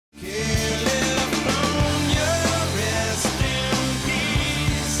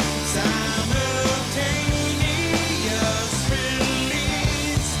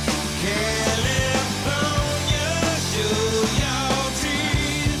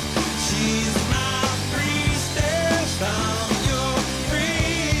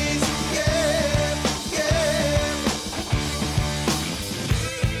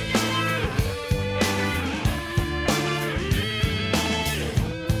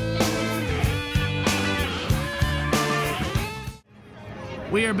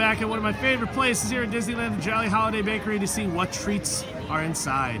We are back at one of my favorite places here at Disneyland, the Jolly Holiday Bakery, to see what treats are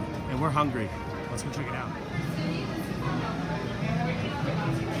inside. And we're hungry. Let's go check it out.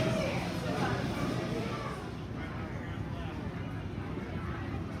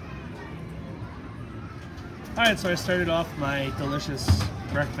 Alright, so I started off my delicious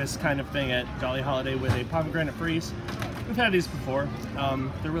breakfast kind of thing at Jolly Holiday with a pomegranate freeze. We've had these before.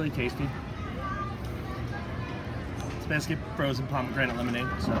 They're really tasty. It's basically frozen pomegranate lemonade,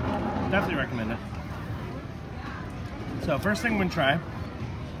 so definitely recommend it. So first thing I'm going to try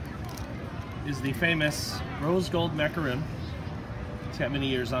is the famous rose gold macaroon. It's got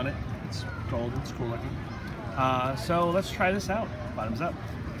many ears on it. It's gold, it's cool looking. So let's try this out. Bottoms up.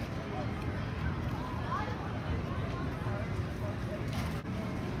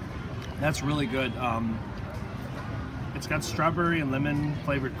 That's really good. It's got strawberry and lemon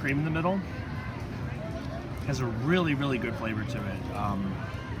flavored cream in the middle. It has a really, really good flavor to it.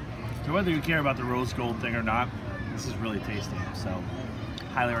 So whether you care about the rose gold thing or not, this is really tasty. So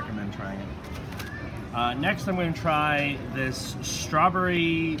highly recommend trying it. Next I'm going to try this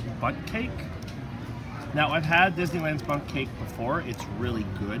strawberry bundt cake. Now I've had Disneyland's bundt cake before. It's really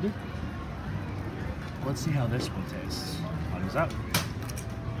good. Let's see how this one tastes. Bottoms up.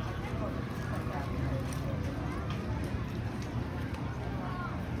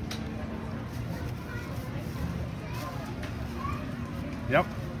 Yep.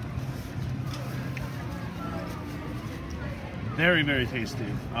 Very, very tasty.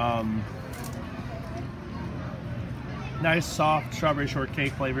 Nice, soft strawberry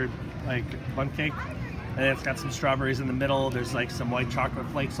shortcake flavored, like bundt cake. And it's got some strawberries in the middle. There's like some white chocolate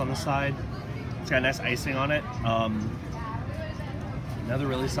flakes on the side. It's got nice icing on it. Another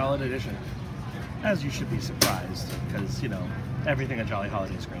really solid addition. As you should be surprised, because, you know, everything at Jolly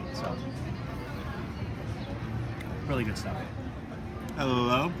Holiday is great, so. Really good stuff.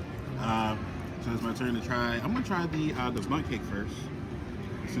 Hello. So it's my turn to try. I'm gonna try the bundt cake first,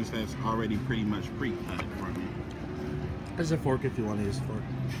 since that's already pretty much pre-cut for me. There's a fork if you want to use a fork.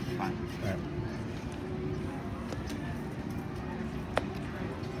 Fine. All right.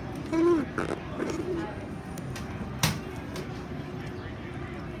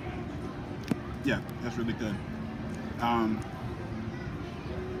 Yeah, that's really good. I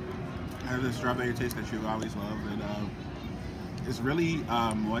have the strawberry taste that you always love, and it's really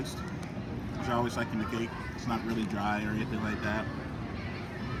moist, which I always like in the cake. It's not really dry or anything like that.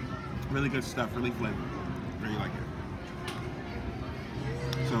 Really good stuff, really flavored. Really like it.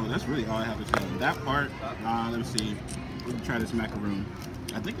 So that's really all I have to say. That part, let me see. Let me try this macaroon.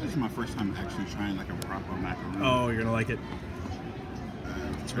 I think this is my first time actually trying like a proper macaroon. Oh, you're gonna like it.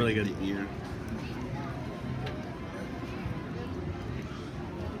 It's really good. The ear.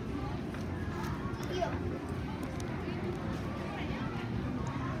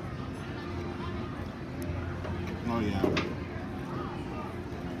 Oh yeah.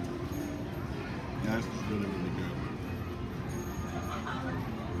 Yeah, this is really, really good.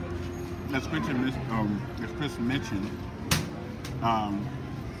 As Chris mentioned, yeah,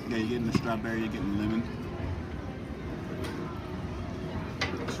 you're getting the strawberry, you're getting the lemon.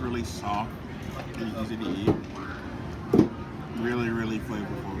 It's really soft and easy to eat. Really, really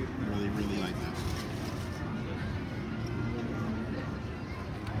flavorful. Really, really like this.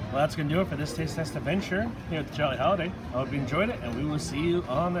 Well, that's going to do it for this taste test adventure here at the Jolly Holiday. I hope you enjoyed it, and we will see you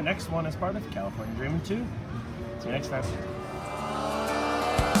on the next one as part of California Dreamin' 2. See you next time.